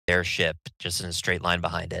their ship just in a straight line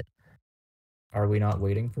behind it. Are we not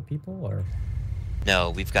waiting for people, or? No,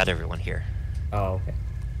 we've got everyone here. Oh, okay.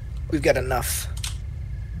 We've got enough.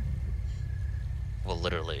 Well,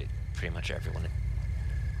 literally, pretty much everyone.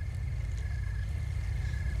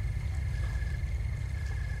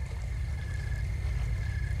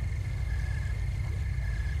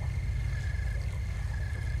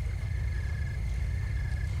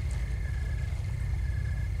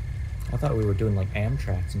 I thought we were doing like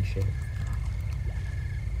Amtraks and shit.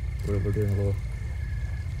 We're doing a little.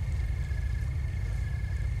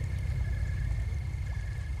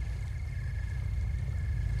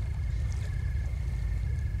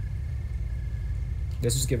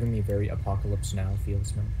 This is giving me very Apocalypse Now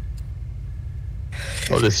feels, man.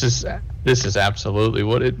 Well, this is absolutely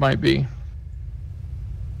what it might be.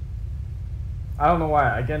 I don't know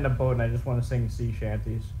why. I get in a boat and I just want to sing sea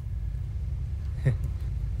shanties.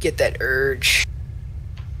 Get that urge.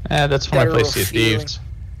 That's when I play Sea of Thieves.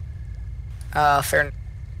 Fair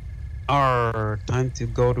enough. Time to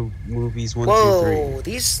go to movies 1, Whoa, 2,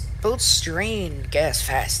 3. these boats drain gas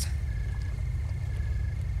fast.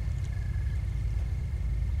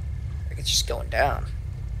 Like it's just going down.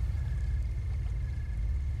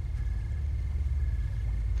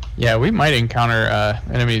 Yeah, we might encounter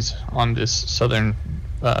enemies on this southern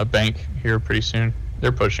bank here pretty soon.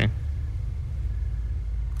 They're pushing.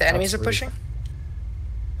 The enemies are pushing?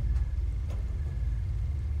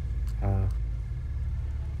 I'm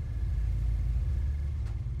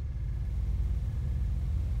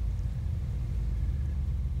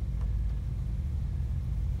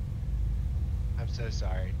so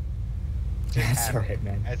sorry. That's alright,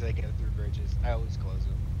 man. As I go through bridges, I always close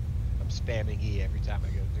them. I'm spamming E every time I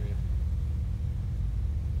go through it.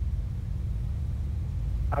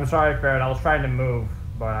 I'm sorry, Farrod. I was trying to move,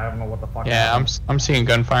 but I don't know what the fuck. Yeah, I'm seeing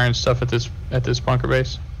gunfire and stuff at this bunker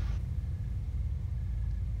base.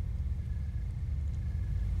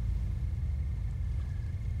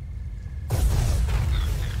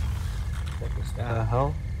 What was that? The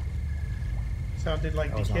hell? Sounded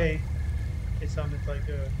like decay. It sounded like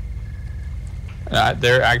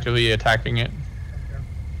They're actively attacking it. Okay.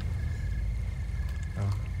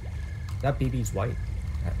 Oh. That BB's white.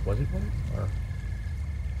 Was it white? Or?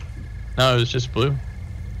 No, it was just blue.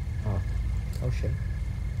 Oh. Oh shit.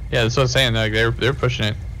 Yeah, that's what I'm saying. Like they're pushing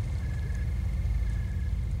it.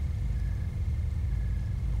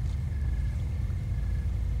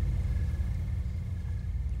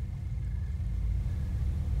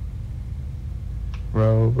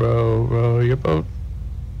 Row, row, row your boat.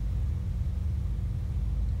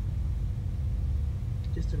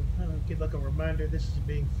 just to get like a reminder, this is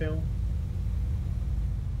being filmed.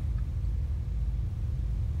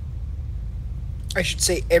 I should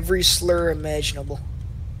say every slur imaginable.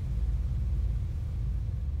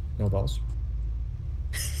 No balls.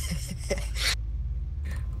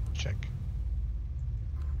 Check.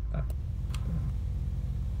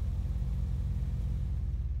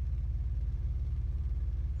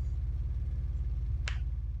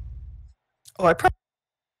 Oh, I probably.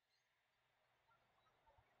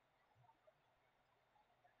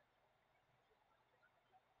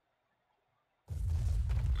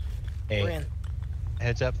 Hey,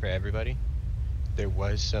 heads up for everybody. There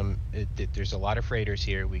was some. There's a lot of freighters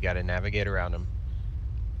here. We got to navigate around them,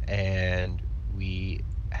 and we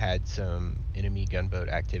had some enemy gunboat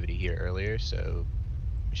activity here earlier. So,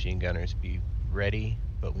 machine gunners, be ready.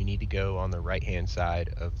 But we need to go on the right-hand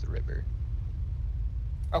side of the river.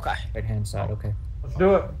 Okay. Right hand side. Okay. Let's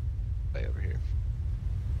do it. Way over here.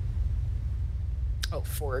 Oh,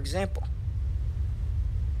 for example.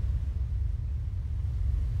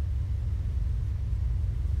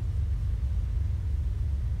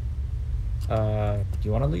 Do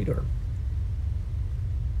you want to lead or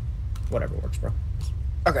whatever works, bro?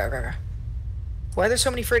 Okay. Why are there so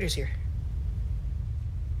many freighters here?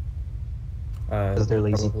 Because they're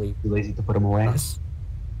lazy. Probably Too lazy to put them away. us.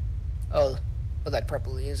 Oh, well, that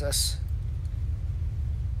probably is us.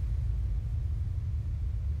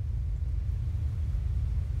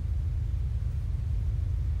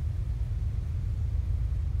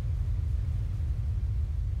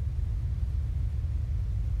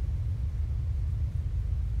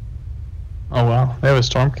 Oh wow, they have a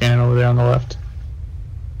storm cannon over there on the left.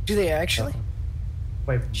 Do they actually?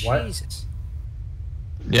 Wait, what? Jesus.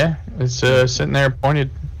 Yeah, it's sitting there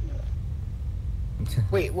pointed.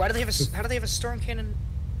 Wait, why do they have a? How do they have a storm cannon?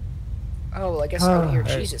 Oh, I guess out here.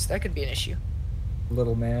 Hey. Jesus, that could be an issue.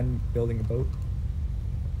 Little man building a boat.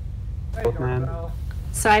 Hey, man. Darnell.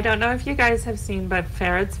 So I don't know if you guys have seen, but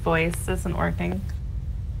Farrod's voice isn't working.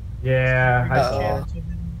 Yeah, I Uh-oh. saw. As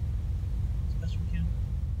best we can.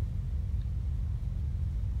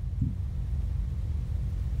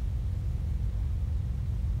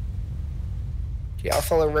 Yeah, I'll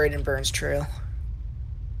follow Raiden Burns' trail.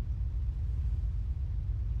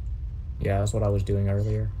 Yeah, that's what I was doing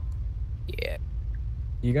earlier. Yeah.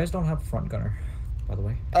 You guys don't have a front gunner, by the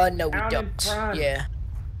way. No, we Down in don't. front. Yeah.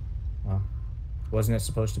 Oh. Wasn't it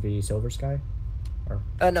supposed to be Silver Sky?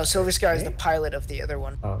 Or No, Silver Sky is the pilot of the other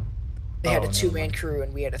one. oh. They had a never 2-man mind. crew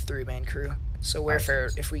and we had a 3-man crew. So I see, I Wayfarer,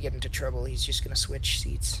 see. if we get into trouble, he's just gonna switch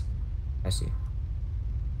seats. I see.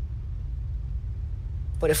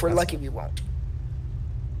 But if we're That's lucky, we won't.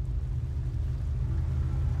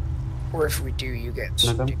 Or if we do, you get.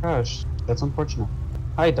 None of them crashed. That's unfortunate.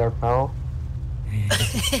 Hi, Dark Pal.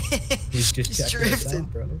 He's just He's checking us drifting.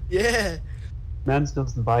 out, brother. Yeah. Man's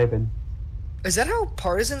just vibing. Is that how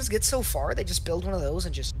partisans get so far? They just build one of those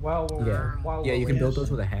and just. While we're Yeah, you can build winning.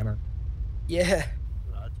 those with a hammer. Yeah.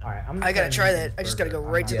 Alright, I gotta try that. I just gotta go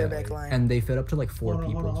right to Yeah. their back line. And they fit up to like 4 Hold on,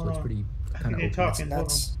 people, hold on, so hold it's on. pretty I kind think of they're open. talking. Hold on.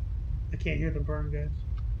 Nuts. I can't hear the burn, guys.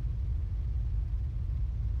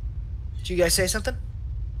 Did you guys say something?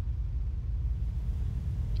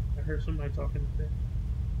 I heard somebody talking there.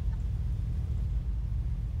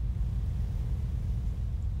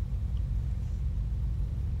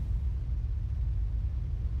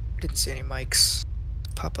 Didn't see any mics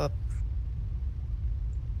pop up.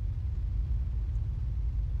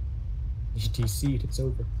 You DC'd, it's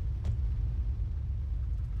over.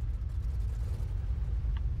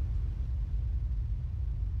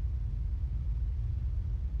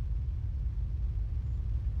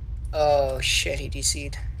 Oh shit, he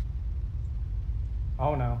DC'd.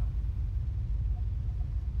 Oh no.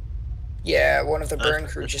 Yeah, one of the burn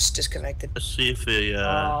crew just disconnected. Let's see if he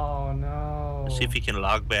Oh no. let's see if he can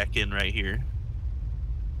log back in right here.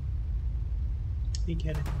 He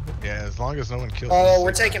can't. Yeah, as long as no one kills Oh, us,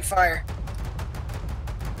 we're they- taking fire.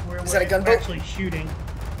 We're, Is that a we're gunboat? actually shooting.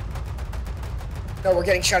 No, we're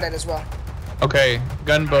getting shot at as well. Okay,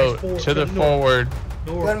 gunboat Forward, to the north. forward.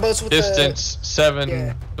 North. Gunboats with Distance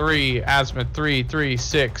Yeah. 7-3, azimuth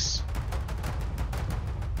 336.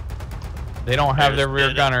 They don't have their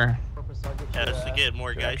rear gunner. Yeah, let's to get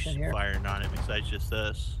more guys firing on him besides just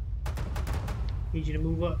us. Need you to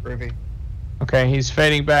move up. Okay, he's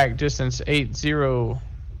fading back. Distance 80.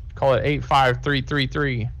 Call it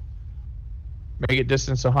 85333. Make it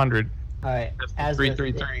distance 100. Alright, as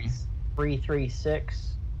 333. 336.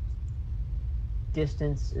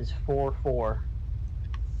 Distance is 44.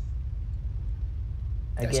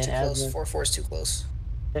 That's Again, too close. azimuth 4-4 is too close.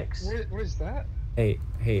 6. What is that? Hey,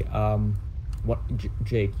 what,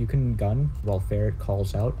 Jake, you can gun while Ferret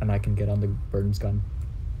calls out, and I can get on the Burns gun,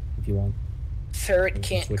 if you want. Ferret We can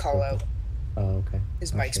can't switch call back. out. Oh, okay.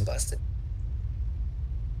 His Oh, mic's shit. busted.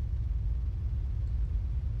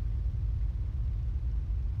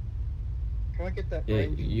 Can I get that? Yeah,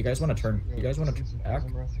 range? you guys want to turn? You guys want to turn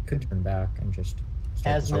back? Could turn back and just.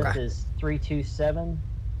 start this Azimuth over. is 327.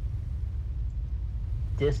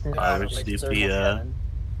 Distance We'll is see if he 37.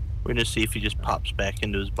 we're gonna see if he just pops back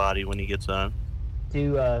into his body when he gets on.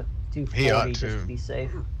 Do 40 He ought just to. to be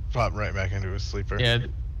safe. Pop right back into his sleeper. Yeah,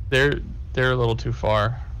 they're a little too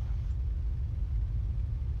far.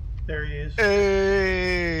 There he is.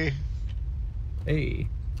 Hey! Hey,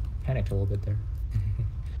 panicked a little bit there.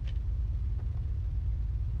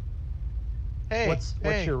 Hey! What's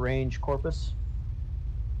your range, Corpus?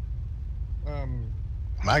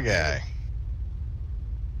 My guy.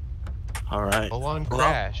 All right. Full on Well,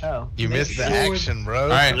 crash. Oh. You Make missed the sure- action, bro.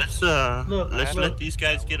 Alright. Let's Look, let's look. let these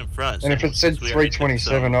guys get in front. And if it said since we already took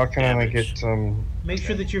 327, some how can I damage. get some? Make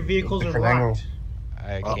sure that your vehicles are Different angle. locked.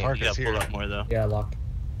 I Oh, can't. you gotta pull up more though. Yeah, locked.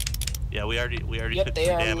 Yeah, we already Yep, took they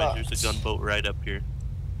some are damage. locked. There's a gunboat right up here.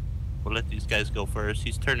 We'll let these guys go first.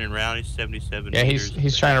 He's turning around. He's 77 Yeah, meters.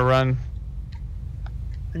 he's trying to run.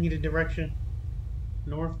 I need a direction.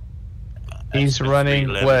 North. He's Azimuth running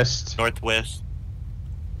 311. west. Northwest.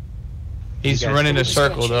 He's guys- running a He's gonna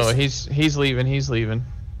circle though. chase He's leaving. He's leaving.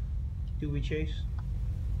 Do we chase?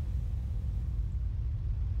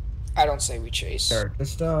 I don't say we chase. Sure,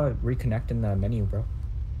 just reconnect in the menu, bro.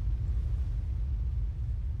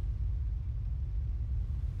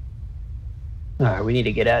 Alright, we need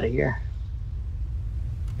to get out of here.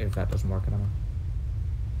 If that doesn't work, I don't know.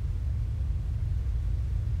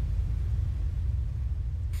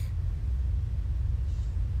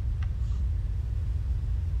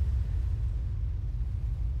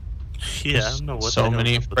 Yeah, I There's don't know what the so hell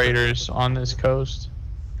many up with that. freighters on this coast.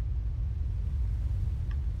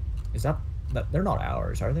 Is that they're not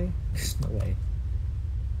ours, are they? There's no way.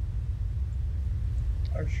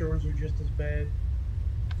 Our shores are just as bad.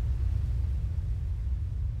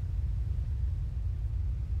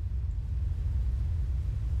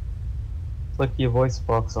 Click your voice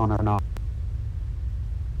box on or not.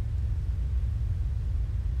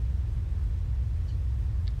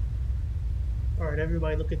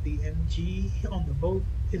 everybody look at the MG on the boat.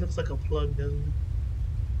 It looks like a plug, doesn't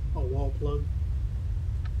it? A wall plug.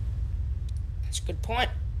 That's a good point.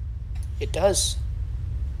 It does.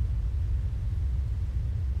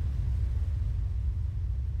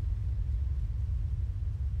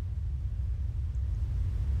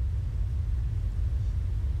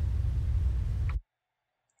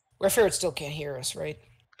 Ferret still can't hear us, right?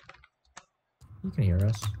 You can hear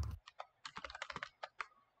us.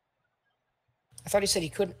 I thought he said he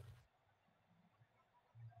couldn't.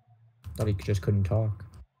 Thought he just couldn't talk.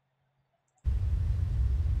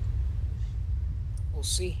 We'll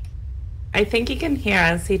see. I think he can hear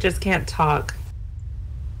us. He just can't talk.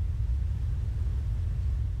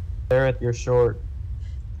 Barrett, you're short.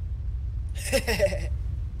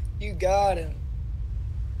 You got him.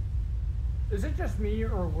 Is it just me,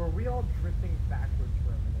 or were we all drifting backwards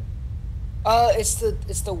for a minute?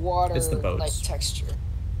 It's the water, It's the boats. like texture.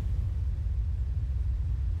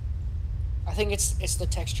 I think it's the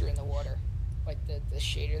texture in the water, like the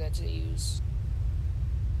shader that they use.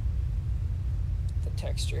 The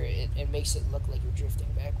texture, it makes it look like you're drifting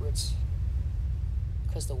backwards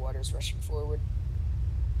because the water's rushing forward.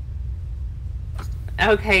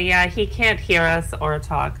 Okay, yeah, he can't hear us or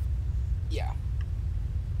talk. Yeah.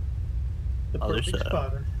 The Oh, there's perfect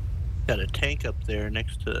spotter. got a tank up there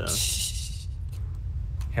next to.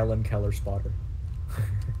 Helen Keller spotter.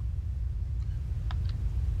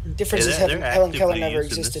 Difference is they're Helen Keller actively never using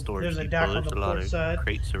this existed. storage There's a depot. dock on There's the a lot port of side.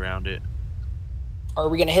 crates around it. Are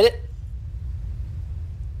we gonna hit it?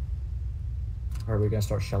 Or are we gonna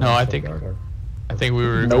start shelling? No, I the think shipyard, or- we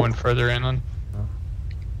were Nope. going further inland.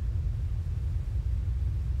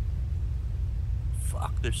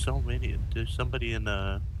 Fuck, there's so many. There's somebody in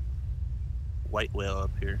a white whale up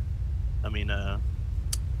here. I mean, they're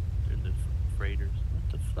the freighters.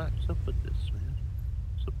 What the fuck's up with this, man?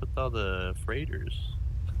 What's up with all the freighters?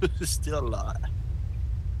 There's still a lot.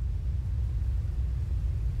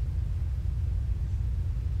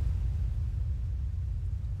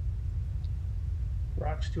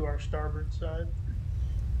 Rocks to our starboard side.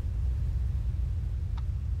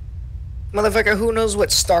 Motherfucker, who knows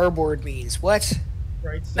what starboard means? What?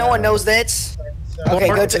 Right side. No one knows that. Right side. Okay,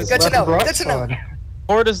 Port good to is know. left Good to know. broadside.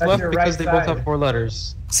 Port is That's left your because right they both side. have 4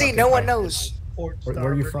 letters. See, Okay, no one fine. knows. Port, Where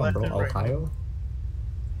are you starboard, from, left bro? and right. Ohio?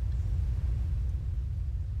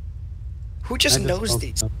 Who just I knows don't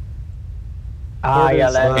these? know. Ah, Port yeah,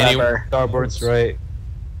 is that left, never. Starboard's right.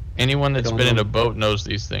 Anyone that's Don't been in know. a boat knows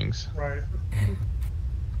these things. Right.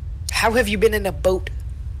 How have you been in a boat?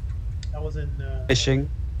 I was in Fishing.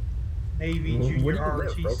 Navy Where Junior do you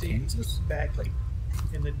live, bro? ROTC Kansas? back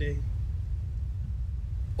in the day.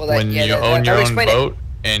 Well, When you that own would your own explain it. boat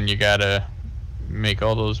and you gotta make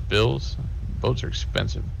all those bills, boats are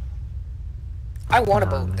expensive. I want a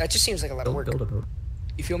boat. That just seems like a lot of work. Build a boat.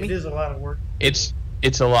 You feel It me? is a lot of work. It's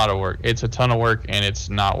a lot of work. It's a ton of work, and it's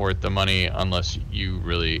not worth the money unless you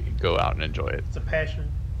really go out and enjoy it. It's a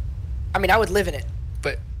passion. I mean, I would live in it,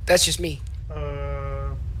 but that's just me. Uh,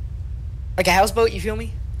 Like a houseboat, you feel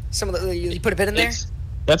me? Some of the you put a bit in there.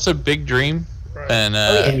 That's a big dream, right. and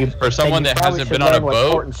Oh, yeah. for someone that hasn't been on a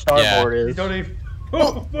boat, and starboard You is. don't even.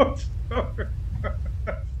 Oh,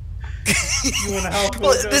 you want a house?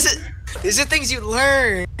 Well, these are things you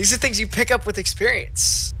learn. These are things you pick up with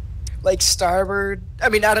experience. Like starboard. I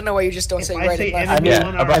mean, I don't know why you just don't If say I right say and left. enemy Yeah,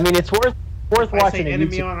 on our, I mean, it's worth if I watching say a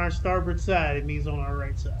enemy YouTube. on our starboard side, it means on our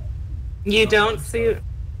right side. You don't see.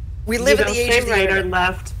 We live you in the don't age say of the right or internet.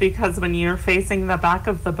 left because when you're facing the back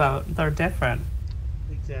of the boat, they're different.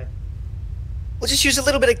 Exactly. We'll just use a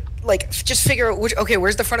little bit of just figure out which. Okay,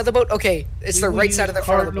 where's the front of the boat? Okay, it's We the will right use side of the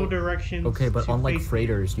front of the cardinal boat. directions. Okay, but to unlike face-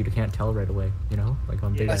 freighters, you can't tell right away. You know, like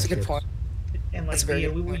on big That's ass a good ships. point. And like That's a very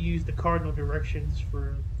good we will point. use the cardinal directions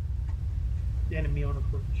for the enemy on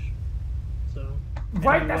approach. So.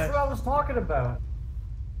 Right, enemy that's west. what I was talking about.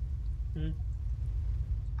 Hmm?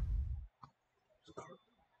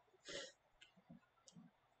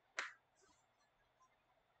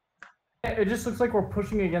 It just looks like we're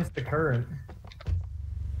pushing against the current.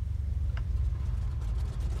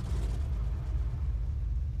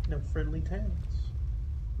 No friendly tanks.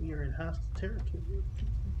 We are in hostile territory.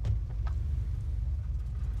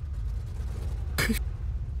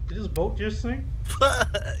 Did this boat just sink?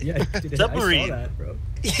 Yeah, dude, I Submarine. saw that, bro.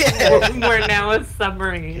 Yeah. We're now a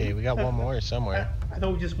submarine. Okay, we got one more somewhere. I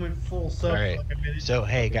thought we just went full sub All for right. like a minute. So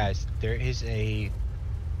hey guys, there is a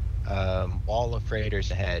wall of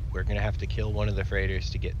freighters ahead. We're gonna have to kill one of the freighters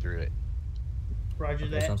to get through it. Roger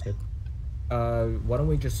That that. sounds good. Why don't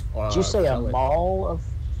we just? Did you say a shell it? mall of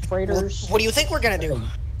freighters? What do you think we're gonna do?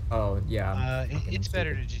 Oh yeah. It's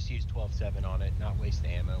better to just use 12-7 on it, not waste the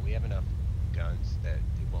ammo. We have enough guns that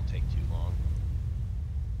it won't take too long.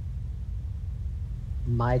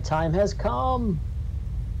 My time has come.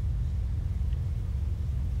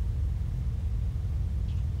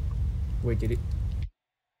 Wait, did it?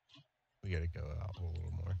 We gotta go out a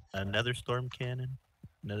little more. Another storm cannon.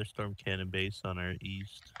 Another storm cannon base on our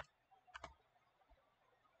east.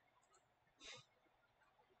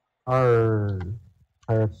 Our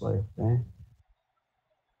fireplace, eh?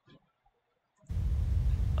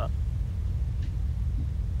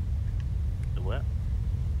 The what?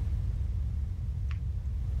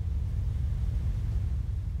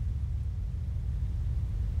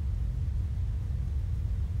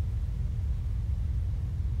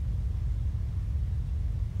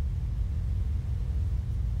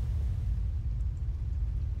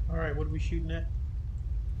 Alright, what are we shooting at?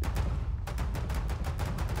 You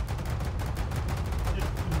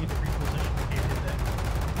need to reposition. Can't hit that.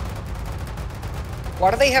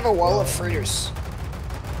 Why do they have a wall of freighters?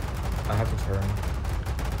 I have to turn.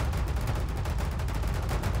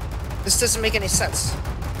 This doesn't make any sense.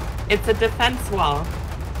 It's a defense wall,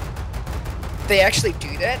 They actually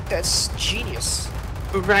do that? That's genius.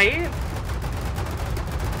 right?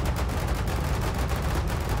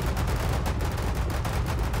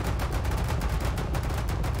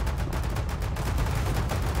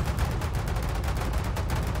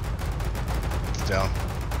 It's down.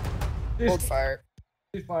 Hold fire.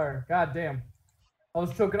 Ceasefire. God damn. I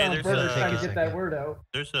was choking Hey, on there's burgers a- trying to Take a get that second. word out.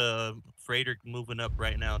 There's a freighter moving up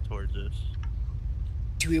right now towards us.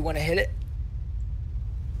 Do we want to hit it?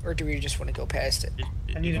 Or do we just want to go past it?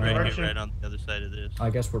 I need It's a right direction. here, right on the other side of this. I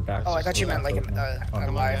guess we're back. Oh, I thought you meant like a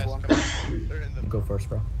Oh, live one. They're in the Go first,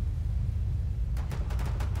 bro.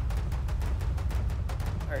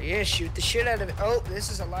 Alright, yeah, shoot the shit out of it. Oh, this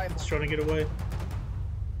is a live It's one. trying to get away.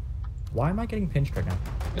 Why am I getting pinched right now?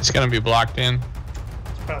 It's gonna be blocked in.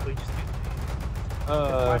 It's probably just.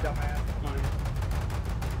 My dumbass.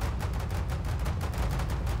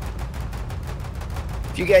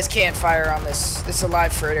 If you guys can't fire on this, this is a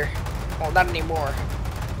live freighter. Well, not anymore.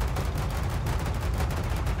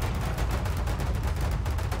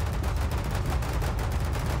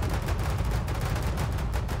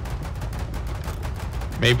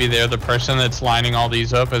 Maybe they're the person that's lining all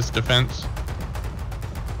these up as defense.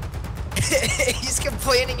 He's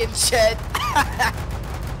complaining in chat.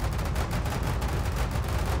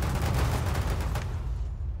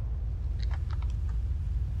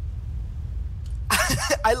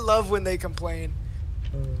 I love when they complain.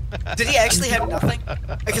 Did he actually have nothing?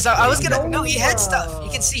 Because I was gonna. No, he had stuff.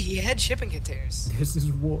 You can see he had shipping containers. This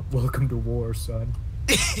is war. Welcome to war, son.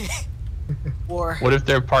 War. What if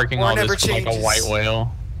they're parking War all never this like a changes. white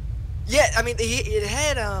whale? Yeah, I mean, it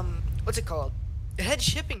had what's it called? It had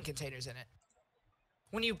shipping containers in it.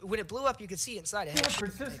 When it blew up, you could see inside it. Had San shipping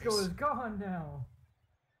Francisco containers. is gone now.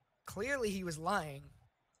 Clearly, he was lying.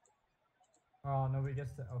 Oh, nobody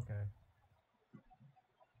gets to. Okay.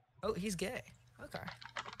 Oh, he's gay. Okay.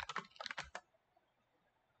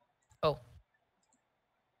 Oh.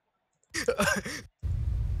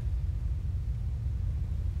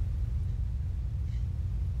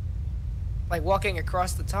 Like walking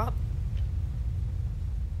across the top?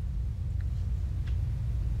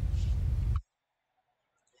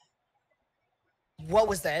 What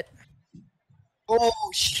was that? Oh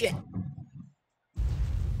shit!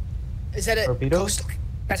 Is that a Torpedo? coastal?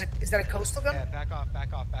 Is that a coastal gun? Yeah, back off,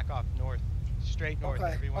 back off, back off. North. Straight north.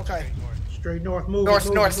 Okay, Everyone okay. straight north. Straight north, move. North,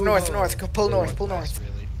 move, north, move. north, north. Go pull north, pull Northwest,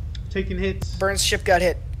 north. Really. Taking hits. Burns' ship got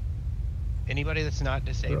hit. Anybody that's not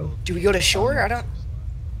disabled. Do we go to shore? I don't.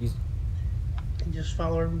 And just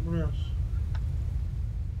follow everyone else.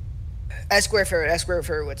 Ask Ware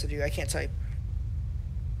Ferret what to do. I can't type.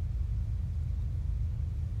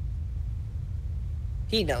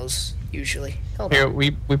 He knows, usually. Hold Here, on.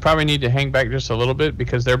 we probably need to hang back just a little bit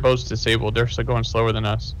because their boat's disabled. They're still going slower than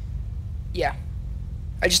us. Yeah.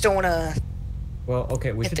 I just don't want to... Well,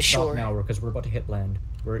 okay, we Hit should the stop shore. now because we're about to hit land.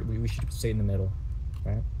 We should stay in the middle,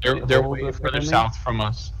 right? They're Hold way it further for me. south from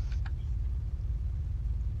us.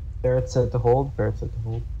 Barrett's set to hold. Barrett's set to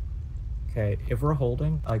hold. Okay, if we're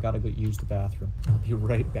holding, I gotta go use the bathroom. I'll be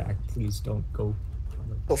right back. Please don't go.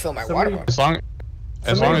 Go fill my Somebody- water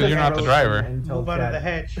As long as you're not the driver. Move out of the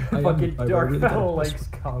hatch. Fucking I dark really fellow don't- legs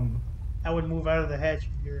come. I would move out of the hatch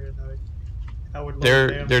if you're in. I would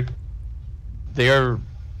lower down. They are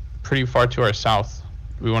pretty far to our south.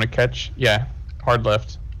 We want to catch? Yeah, hard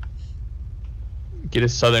left. Get a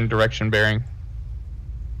southern direction bearing.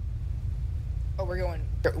 Oh, we're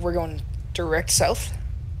going direct south?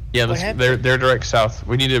 Yeah, What happened? they're direct south.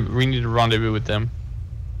 We need to rendezvous with them.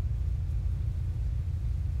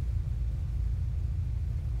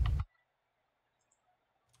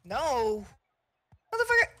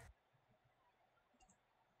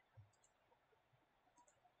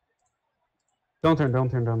 Don't turn, don't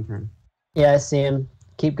turn, don't turn. Yeah, I see him.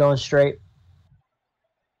 Keep going straight.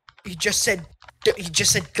 He just said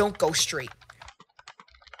don't go straight.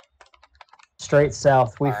 Straight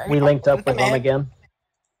south. We linked up with him again.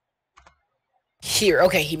 Here,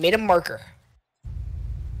 okay, he made a marker.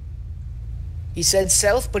 He said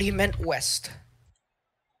south, but he meant west.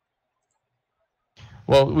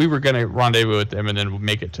 Well, we were gonna rendezvous with them and then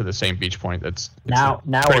make it to the same beach point. That's Now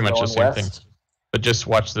pretty we're much going the same west. thing. But just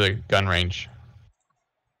watch the gun range.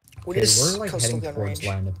 What Okay, is we're like coastal heading gun towards range?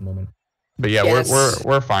 land at the moment. But yeah, Yes.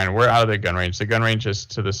 we're fine. We're out of the gun range. The gun range is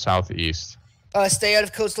to the southeast. Stay out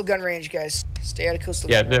of coastal gun range, guys. Stay out of coastal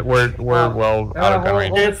Yeah, gun range. we're well out of gun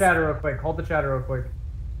range. Hold the chatter real quick. Hold the chatter real quick.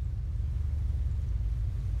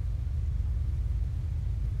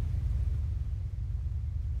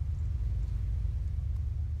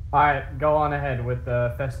 Alright, go on ahead with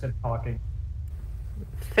the festive talking.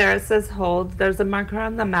 Ferret says hold. There's a marker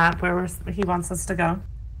on the map where he wants us to go.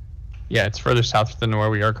 Yeah, it's further south than where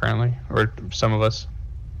we are currently, or some of us.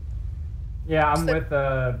 Yeah, I'm with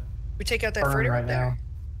We take out that Burn freighter right right there.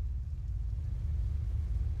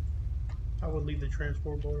 I would leave the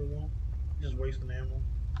transport boat alone. Just wasting ammo.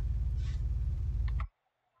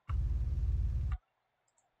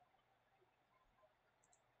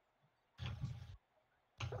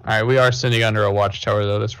 Alright, we are sitting under a watchtower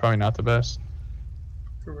though. That's probably not the best.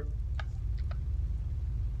 Correct.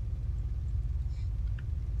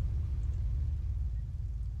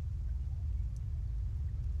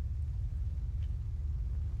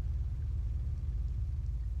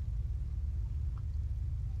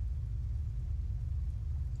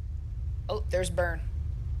 Oh, there's burn.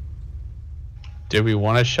 Did we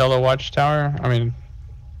want to shell a watchtower? I mean,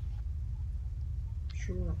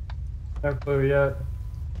 Sure. no clue yet.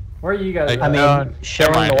 Where are you guys? I mean, never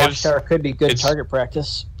showing mind, the it's- watchtower could be good it's- target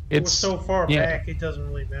practice. We're it's so far yeah. back, it doesn't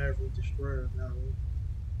really matter if we destroy it now.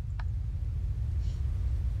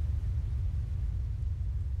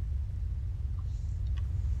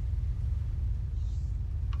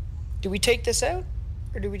 Do we take this out?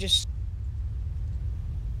 Or do we just...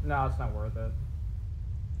 No, it's not worth it.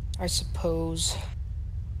 I suppose...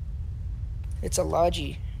 It's a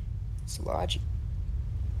logi. It's a logi.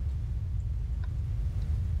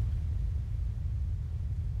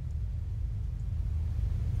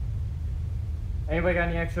 Anybody got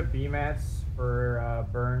any extra B-mats for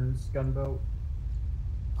Burns gunboat?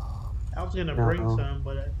 I was gonna bring some,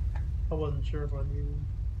 but I wasn't sure if I needed them.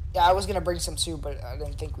 Yeah, I was gonna bring some too, but I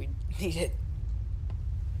didn't think we'd need it.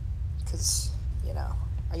 Cause, you know,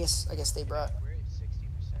 I guess they brought... We're at 60%,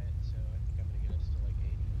 so I think I'm gonna get us to like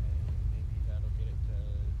 80, and maybe that'll get it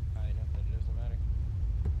to high enough that it doesn't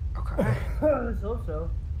matter. Okay. Let's hope so.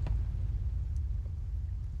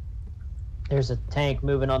 There's a tank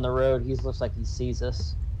moving on the road. He looks like he sees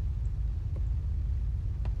us.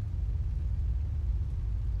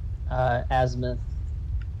 Azimuth.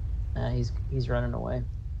 He's running away.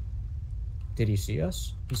 Did he see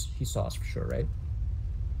us? He saw us for sure, right?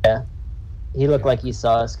 Yeah. He looked like he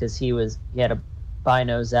saw us because he had a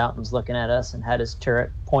binos out and was looking at us and had his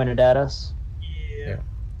turret pointed at us. Yeah.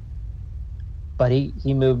 But he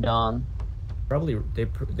moved on. Probably they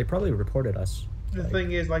probably reported us. The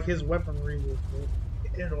thing is, like, his weaponry will,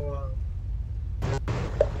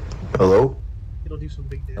 Hello? it'll do some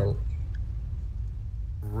big damage. Oh,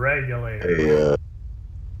 Regulator. Hey,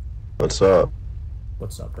 what's up?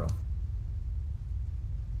 what's up, bro?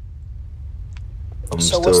 I'm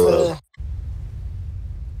So still what's the...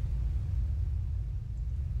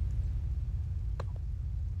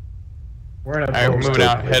 We're in a Alright, we're boat. moving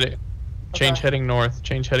out. Change Okay. heading north.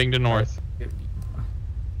 Change heading to north.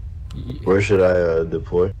 Where should I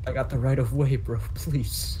deploy? I got the right of way, bro.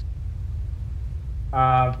 Please.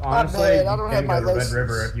 Honestly, bad, I you don't can have my go to Red license.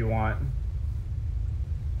 River if you want.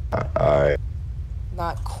 Alright.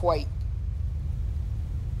 Not quite.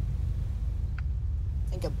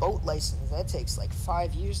 I think a boat license, that takes like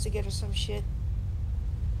 5 years to get or some shit.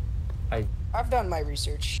 I've done my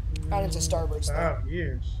research. Not into starboards though. 5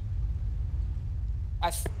 years.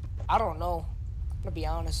 I don't know. I'm gonna be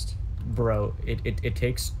honest. Bro, it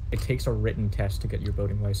takes a written test to get your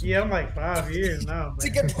boating license. Yeah, I'm like 5 years now. It's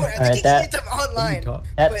a Man. good point. I Alright, think that- you get them online.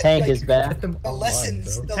 That But, tank like, is back. Get them The online,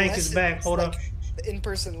 lessons. bro. The Tank is back. lessons, Hold like, up. The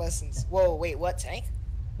in-person lessons. Whoa, wait, what tank?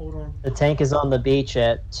 Hold on. The tank is on the beach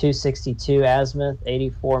at 262 azimuth,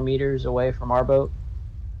 84 meters away from our boat.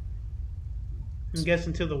 I'm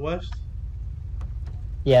guessing to the west.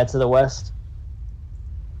 Yeah, to the west.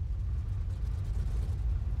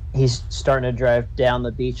 He's starting to drive down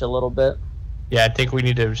the beach a little bit. Yeah, I think we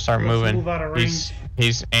need to start Let's moving. move out of He's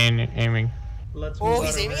aiming. Let's Oh, move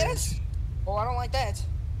he's out of aiming at range. us? Oh, I don't like that.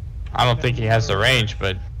 I don't think he has the range,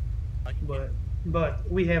 but But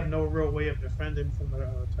we have no real way of defending from the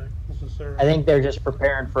tank. This is I think they're just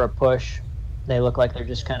preparing for a push. They look like they're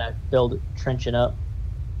just kind of trenching up.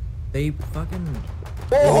 They fucking.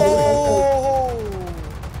 Oh!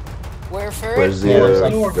 Where first? Where's the? Yeah, there's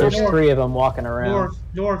like North, there's north. 3 of them walking around.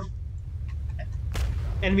 North.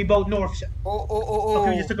 Enemy boat north. Oh!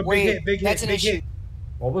 Okay, we just took a big Wait, hit. Big that's hit. an Big issue. hit.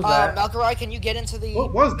 What was that? Malkarai, can you get into the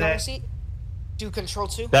What was gunner that? seat? Do control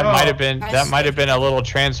 2. that Oh, might have been a little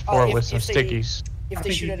transport if- with some if they- stickies. If I they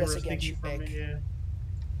think shoot he at threw us a again, sticky shoot from back. it, yeah.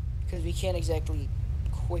 Because we can't exactly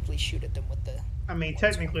quickly shoot at them with the. I mean,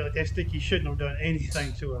 technically, like that sticky shouldn't have done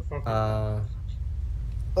anything to it.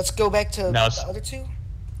 Let's go back to No, the other 2.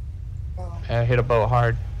 Hit a boat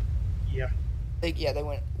hard. Yeah. They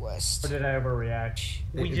went west. Or did I overreact?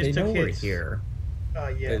 We They just know took we're hits. here.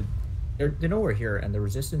 Yeah. They know we're here, and the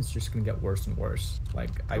resistance is just gonna get worse and worse.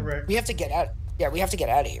 Like Correct. We have to get out. Yeah, we have to get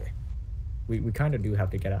out of here. we kind of do have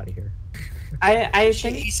to get out of here. I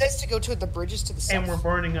think He says to go to the bridges to the south. And we're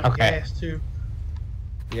burning up Okay. gas too.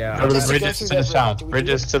 Yeah. Go to the Just to go bridges through to the that south. river.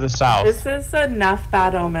 Bridges to the south. this is enough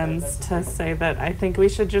bad omens to say that I think we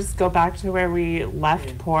should just go back to where we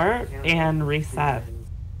left port and reset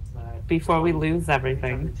before we lose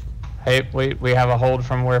everything. Hey, we have a hold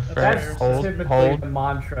from where That's hold, typically hold. the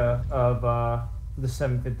mantra of the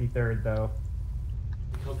 753rd, though.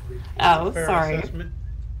 Oh, Fair sorry. assessment.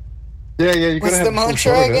 Yeah, you're What's gonna the have some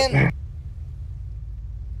mantra fun with it. again?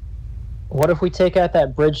 What if we take out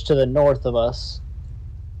that bridge to the north of us?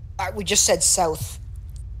 We just said south.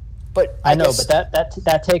 But I know, guess- but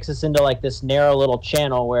that takes us into like this narrow little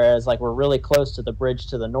channel, whereas like we're really close to the bridge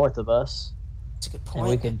to the north of us, that's a good and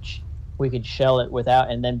we point. could shell it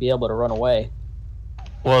without and then be able to run away.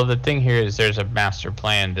 Well, the thing here is there's a master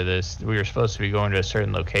plan to this. We were supposed to be going to a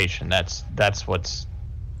certain location. That's what's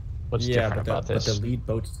Yeah, different about but this. the lead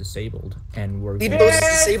boat's disabled, and we're. Lead boat is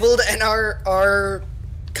disabled, and our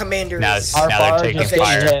commander Now- is. Our Now they're barge taking is getting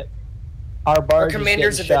fire. hit. Our barge is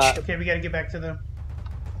commander's getting a shot. vegetable. Okay, we gotta get back to them.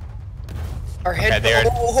 Our head. Okay, they are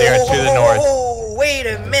to the north. Oh, wait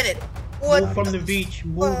a minute. What? Move from the beach.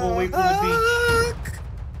 Move away from the beach.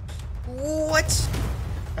 What?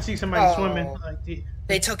 I see somebody Oh. swimming.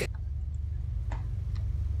 They took it. It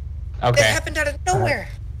Okay. happened out of nowhere.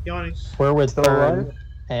 Yawnies. We're with Still Burn, alive?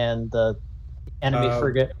 and the enemy Uh,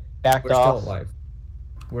 frigate backed We're off. still alive.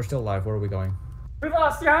 We're still alive. Where are we going? We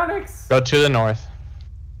lost Yonix! Go to the north.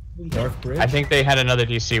 North Bridge. I think they had another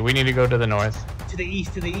DC. We need to go to the north. To the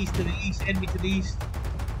east, to the east, to the east. Enemy to the east.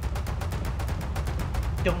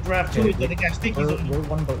 Don't drive to it, though. They got stickies on We're you.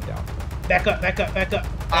 one boat down. Back up, back up, back up.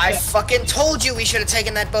 I Back up. fucking told you we should have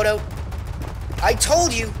taken that boat out. I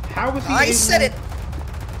told you. How was he I able- said it.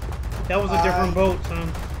 That was a different boat,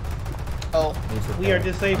 son. Oh, We are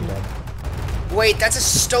disabled. wait, that's a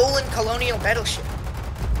stolen colonial battleship.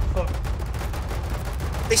 Fuck.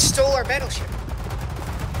 They stole our battleship.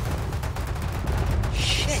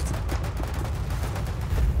 Shit.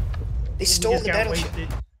 They stole We just the got battleship. wasted.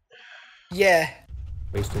 Yeah.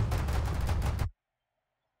 Wasted.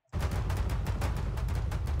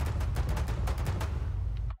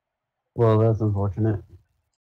 Well, that's unfortunate.